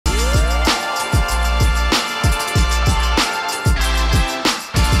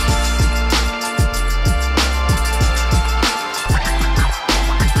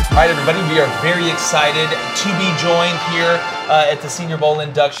right, everybody, we are very excited to be joined here at the Senior Bowl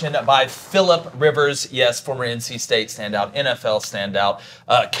induction by Phillip Rivers. Yes, former NC State standout, NFL standout,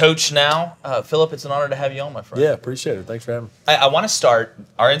 coach now. Phillip, it's an honor to have you on, my friend. Yeah, appreciate it. Thanks for having me. I want to start,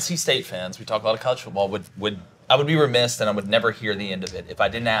 our NC State fans, we talk a lot of college football, I would be remiss and I would never hear the end of it if I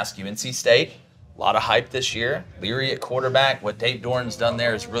didn't ask you. NC State, a lot of hype this year. Leary at quarterback. What Dave Doran's done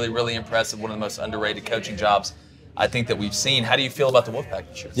there is really, really impressive. One of the most underrated coaching jobs I think that we've seen. How do you feel about the Wolfpack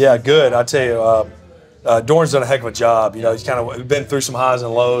this year? Yeah, good. I tell you, Doran's done a heck of a job. You know, he's kind of been through some highs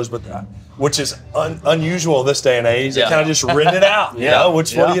and lows, but which is unusual this day and age. They kind of just written it out. You know, what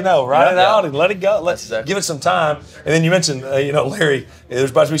do you know? Write it out and let it go. Let's give it some time. And then you mentioned, Larry.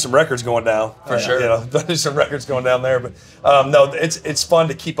 There's about to be some records going down for sure. There's some records going down there, but no, it's fun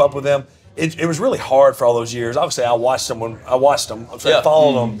to keep up with them. It was really hard for all those years. Obviously, I watched them. I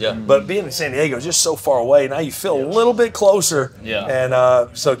followed them. Yeah. But being in San Diego is just so far away. Now you feel a little bit closer. Yeah.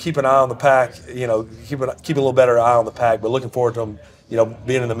 And so keep an eye on the pack. Keep a little better eye on the pack. But looking forward to them,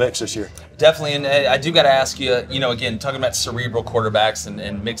 being in the mix this year. Definitely. And I do got to ask you, again, talking about cerebral quarterbacks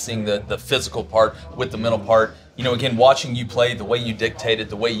and mixing the physical part with the mental part. Again, watching you play, the way you dictated,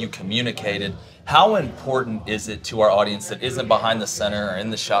 the way you communicated. How important is it to our audience that isn't behind the center or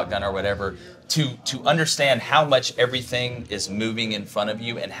in the shotgun or whatever to understand how much everything is moving in front of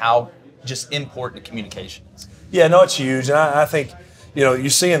you and how just important communication is? Yeah, no, it's huge. And I think, you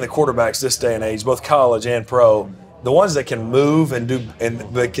see in the quarterbacks this day and age, both college and pro, the ones that can move and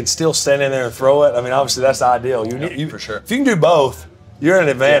but can still stand in there and throw it. I mean, obviously that's the ideal. For sure. If you can do both, you're at an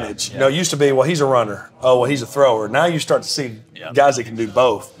advantage. Yeah. It used to be, well, he's a runner. Oh, well, he's a thrower. Now you start to see guys that can do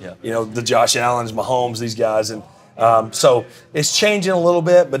both. Yeah. The Josh Allens, Mahomes, these guys. And so it's changing a little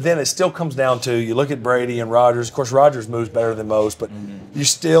bit, but then it still comes down to, you look at Brady and Rodgers. Of course, Rodgers moves better than most, but you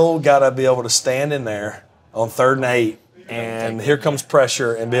still got to be able to stand in there on 3rd and 8, and here comes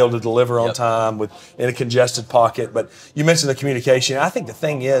pressure and be able to deliver on time in a congested pocket. But you mentioned the communication. I think the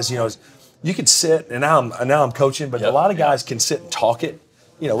thing is, you could sit, and now I'm coaching, but a lot of guys can sit and talk it.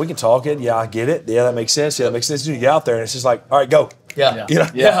 We can talk it. Yeah, I get it. Yeah, that makes sense. Yeah, that makes sense. You get out there, and it's just like, all right, go. Yeah.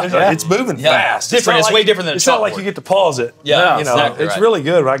 It's moving fast. Different. It's way different than it's not like you get to pause it. Yeah, exactly it's really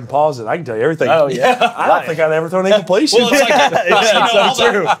good when I can pause it. I can tell you everything. Oh, yeah. I don't think I'd ever throw an incompletion. Well, it's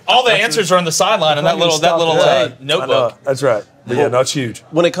like all the answers are on the sideline in that little notebook. That's right. But yeah, that's huge.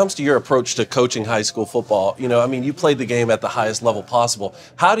 When it comes to your approach to coaching high school football, you played the game at the highest level possible.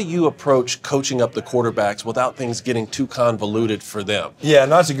 How do you approach coaching up the quarterbacks without things getting too convoluted for them? Yeah,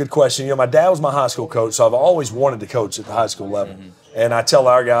 no, that's a good question. My dad was my high school coach, so I've always wanted to coach at the high school level. And I tell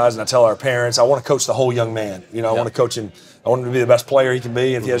our guys and I tell our parents, I want to coach the whole young man. I want to coach him. I want him to be the best player he can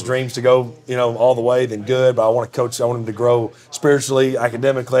be. If he has dreams to go, all the way, then good. But I want to coach. I want him to grow spiritually,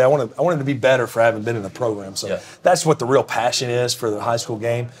 academically. I want him to be better for having been in the program. So that's what the real passion is for the high school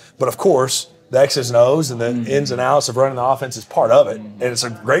game. But of course, the X's and O's and the ins and outs of running the offense is part of it, and it's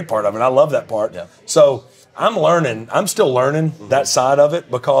a great part of it. I love that part. Yeah. So I'm learning. I'm still learning that side of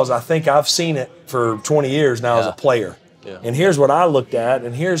it because I think I've seen it for 20 years now as a player. Yeah. And here's what I looked at,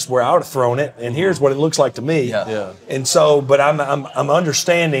 and here's where I would have thrown it, and here's what it looks like to me. Yeah. And so, but I'm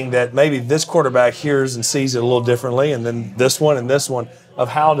understanding that maybe this quarterback hears and sees it a little differently, and then this one and this one of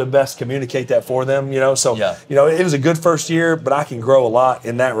how to best communicate that for them. So it was a good first year, but I can grow a lot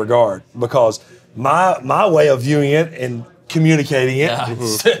in that regard because my way of viewing it and communicating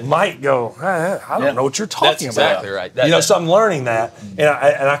it might go, I don't know what you're talking about. That's exactly right. So I'm learning that, and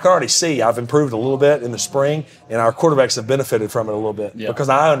I can already see I've improved a little bit in the spring, and our quarterbacks have benefited from it a little bit because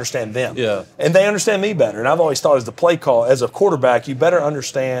I understand them, and they understand me better. And I've always thought as the play call, as a quarterback, you better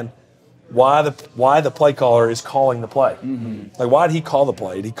understand why the play caller is calling the play. Like, why did he call the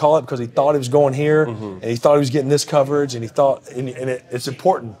play? Did he call it because he thought he was going here, and he thought he was getting this coverage, and he thought, and it's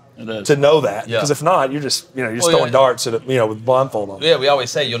important to know that, because if not, you're just throwing darts at with blindfold on. Yeah, we always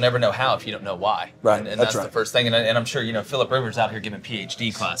say you'll never know how if you don't know why. Right, and that's the first thing. And I'm sure Phillip Rivers out here giving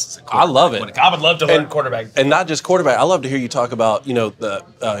PhD classes. I love it. I would love to learn quarterback, and not just quarterback. I love to hear you talk about the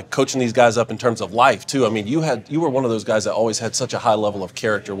coaching these guys up in terms of life too. I mean, you were one of those guys that always had such a high level of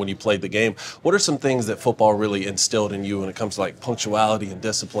character when you played the game. What are some things that football really instilled in you when it comes to like punctuality and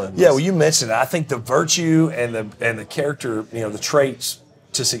discipline? Yeah, well, you mentioned it. I think the virtue and the character, the traits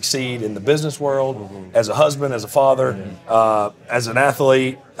to succeed in the business world, as a husband, as a father, as an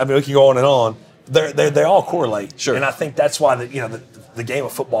athlete. I mean, we can go on and on. They all correlate. Sure. And I think that's why the game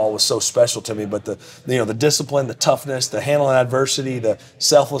of football was so special to me. But the discipline, the toughness, the handling adversity, the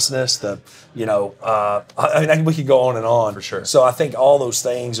selflessness, we could go on and on. For sure. So I think all those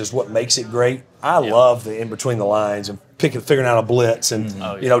things is what makes it great. I love the in between the lines and figuring out a blitz and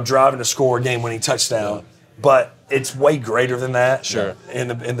driving to score a game-winning touchdown. But it's way greater than that. Sure. In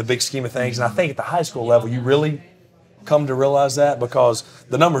the big scheme of things, and I think at the high school level, you really come to realize that because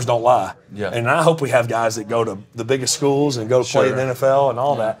the numbers don't lie. Yeah. And I hope we have guys that go to the biggest schools and go to play in the NFL and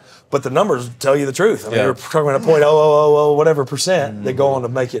all that. But the numbers tell you the truth. I mean, you're talking about 0.0000 whatever percent that go on to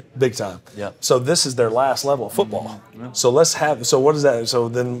make it big time. Yeah. So this is their last level of football. So what is that? So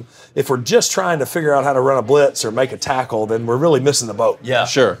then if we're just trying to figure out how to run a blitz or make a tackle, then we're really missing the boat. Yeah.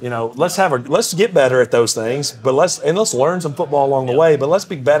 Sure. You know, let's get better at those things, but let's learn some football along the way, but let's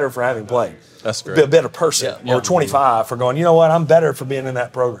be better for having played. That's great. Be a better person. Yeah. Or 25 for going, you know what, I'm better for being in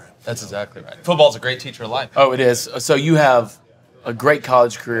that program. That's exactly right. Football's a great teacher of life. Oh, it is. So you have a great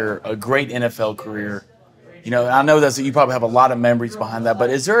college career, a great NFL career. You know, I know that you probably have a lot of memories behind that, but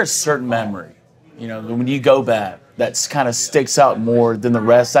is there a certain memory, you know, when you go back that kind of sticks out more than the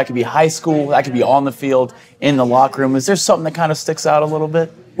rest? That could be high school, that could be on the field, in the locker room. Is there something that kind of sticks out a little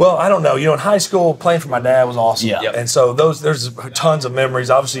bit? Well, I don't know. You know, in high school, playing for my dad was awesome. Yeah. Yep. And so there's tons of memories.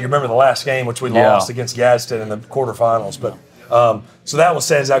 Obviously, you remember the last game, which we lost against Gadsden in the quarterfinals. But so that one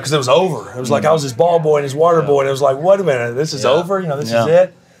stands out because it was over. It was like I was his ball boy and his water boy, and it was like, wait a minute, this is over? You know, this is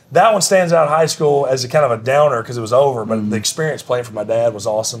it? That one stands out in high school as a kind of a downer because it was over, but the experience playing for my dad was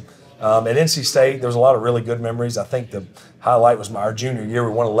awesome. At NC State, there was a lot of really good memories. I think the highlight was our junior year.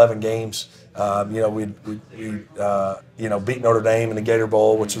 We won 11 games. You know, we beat Notre Dame in the Gator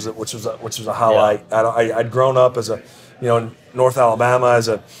Bowl, which was a highlight. Yeah. I'd grown up as a, you know, in North Alabama as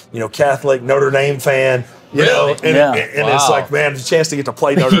a, you know, Catholic Notre Dame fan. You know, and it's like, man, the chance to get to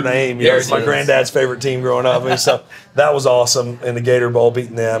play Notre Dame. You know, it's my granddad's favorite team growing up. And so that was awesome in the Gator Bowl,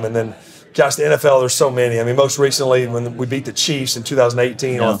 beating them. And then, gosh, the NFL, there's so many. I mean, most recently when we beat the Chiefs in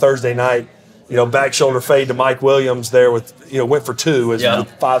 2018 on a Thursday night, you know, back shoulder fade to Mike Williams there with, you know, went for 2 with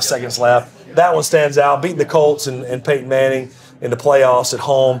 5 seconds left. That one stands out. Beating the Colts and Peyton Manning in the playoffs at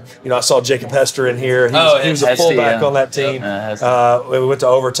home. You know, I saw Jacob Hester in here. He was a fullback on that team. We went to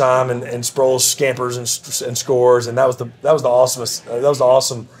overtime and Sproles scampers and scores, and that was the awesomest. That was the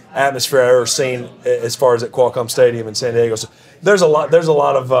awesome atmosphere I've ever seen as far as at Qualcomm Stadium in San Diego. So there's a lot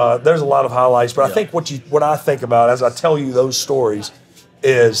of highlights. But I think what I think about as I tell you those stories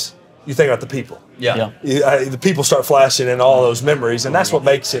is you think about the people. The people start flashing in all those memories, and that's what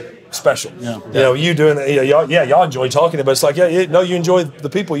makes it special. You know, you doing y'all enjoy talking about it, but it's like, you enjoy the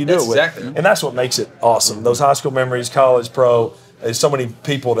people you do it with. Exactly. And that's what makes it awesome. Those high school memories, college, pro, there's so many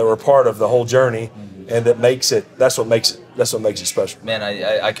people that were part of the whole journey, and that's what makes it special. Man,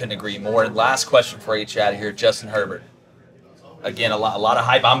 I couldn't agree more. And last question for you, Chad, here, Justin Herbert. Again, a lot of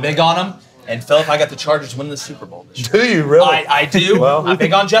hype. I'm big on him. And Phillip, I got the Chargers winning the Super Bowl. Do you really? I do. Well, I'm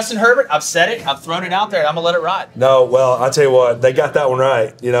big on Justin Herbert. I've said it. I've thrown it out there. I'm going to let it ride. No, well, I tell you what, they got that one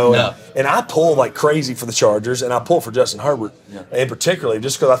right. You know, and I pull like crazy for the Chargers, and I pull for Justin Herbert in particular,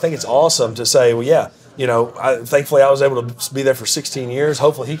 just because I think it's awesome to say, well, you know, thankfully I was able to be there for 16 years.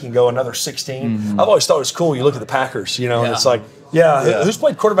 Hopefully he can go another 16. I've always thought it was cool. You look at the Packers, you know, and it's like, who's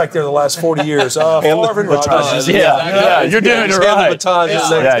played quarterback there the last 40 years? Favre and Rodgers. You're doing it right.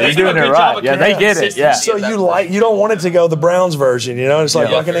 You're doing it right. Yeah, they get it. Yeah. So you don't want it to go the Browns version, you know? It's like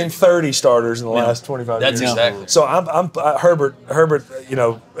I can name 30 starters in the last 25 years. That's exactly. So I'm Herbert. You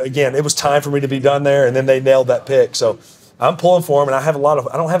know, again, it was time for me to be done there, and then they nailed that pick. So I'm pulling for him, and I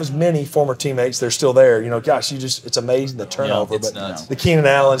don't have as many former teammates. They're still there. You know, gosh, it's amazing the turnover. But nuts. The Keenan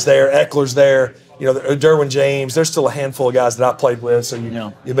Allen's there, Eckler's there. You know, Derwin James. There's still a handful of guys that I played with, so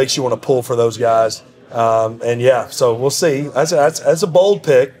it makes you want to pull for those guys. So we'll see. That's a bold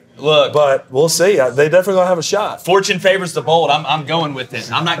pick. Look, but we'll see. They definitely gonna have a shot. Fortune favors the bold. I'm going with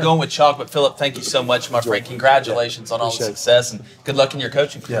it. I'm not going with chalk. But Phillip, thank you so much, my friend. Congratulations on all the success, and good luck in your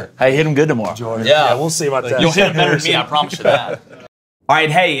coaching career. Hey, hit him good tomorrow. Yeah, we'll see about that. You'll hit him better than me. I promise you that. All right,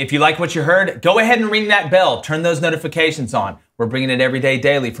 hey, if you like what you heard, go ahead and ring that bell. Turn those notifications on. We're bringing it every day,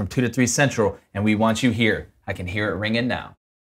 daily from 2 to 3 Central, and we want you here. I can hear it ringing now.